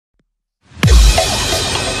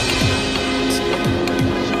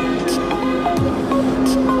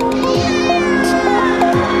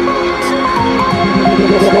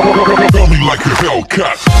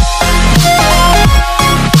Hellcat.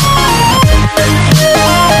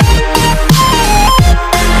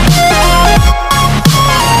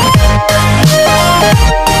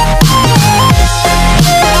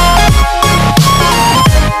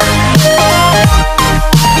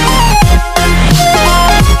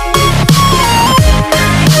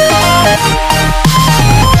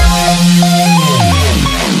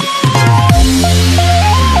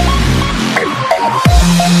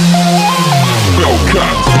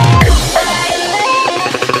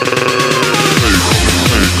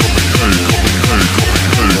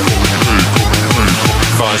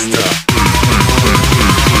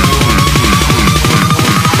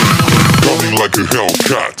 Coming like a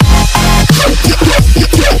Hellcat.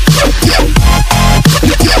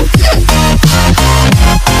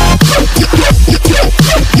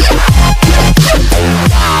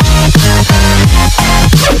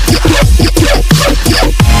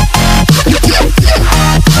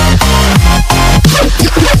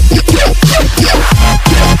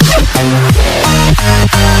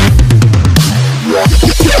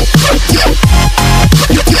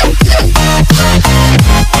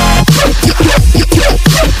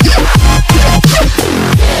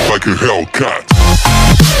 Like a Hellcat.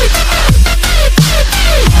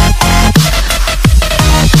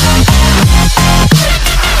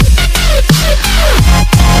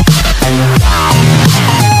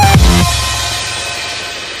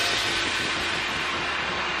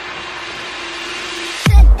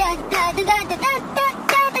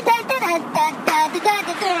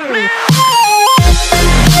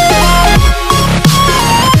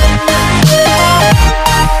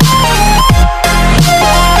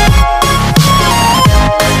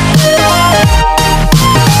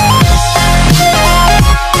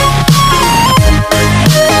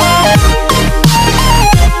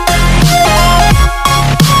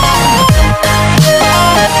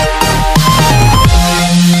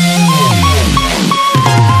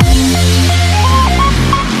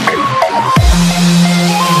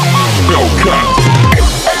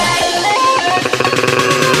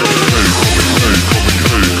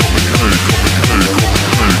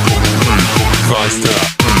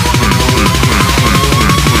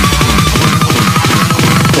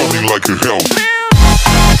 Coming like a hell.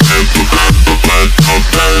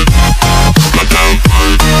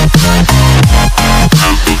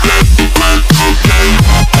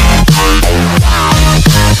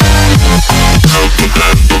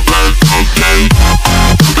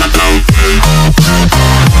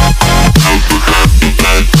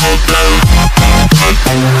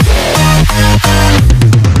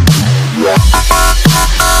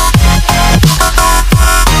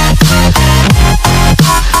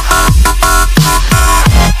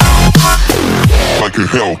 Like a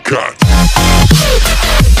Hellcat.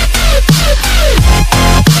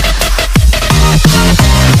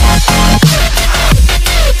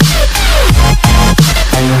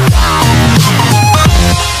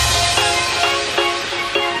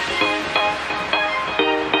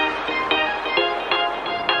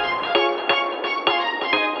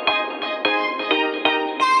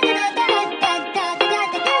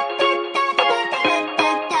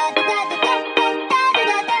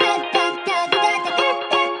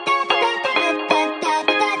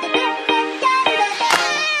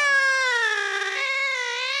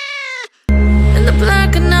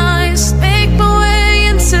 Black and ice, make my way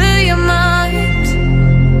into your mind,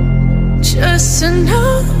 just to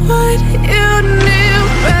know what you knew.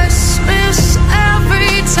 Restless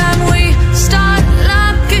every time we start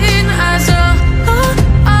locking eyes.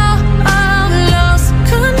 Lost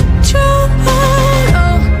control.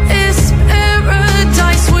 Oh, it's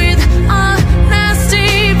paradise with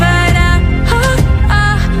honesty, but I'm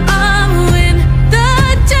in the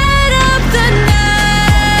dead of the night.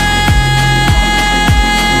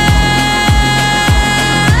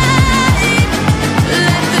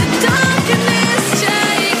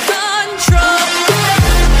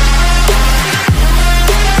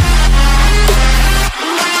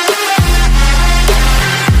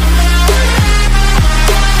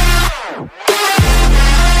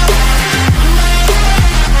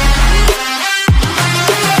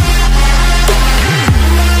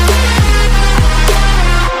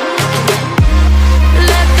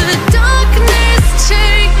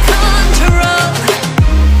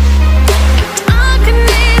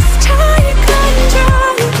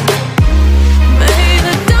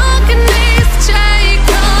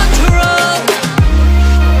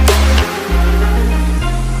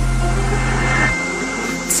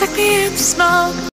 Take me in the smoke.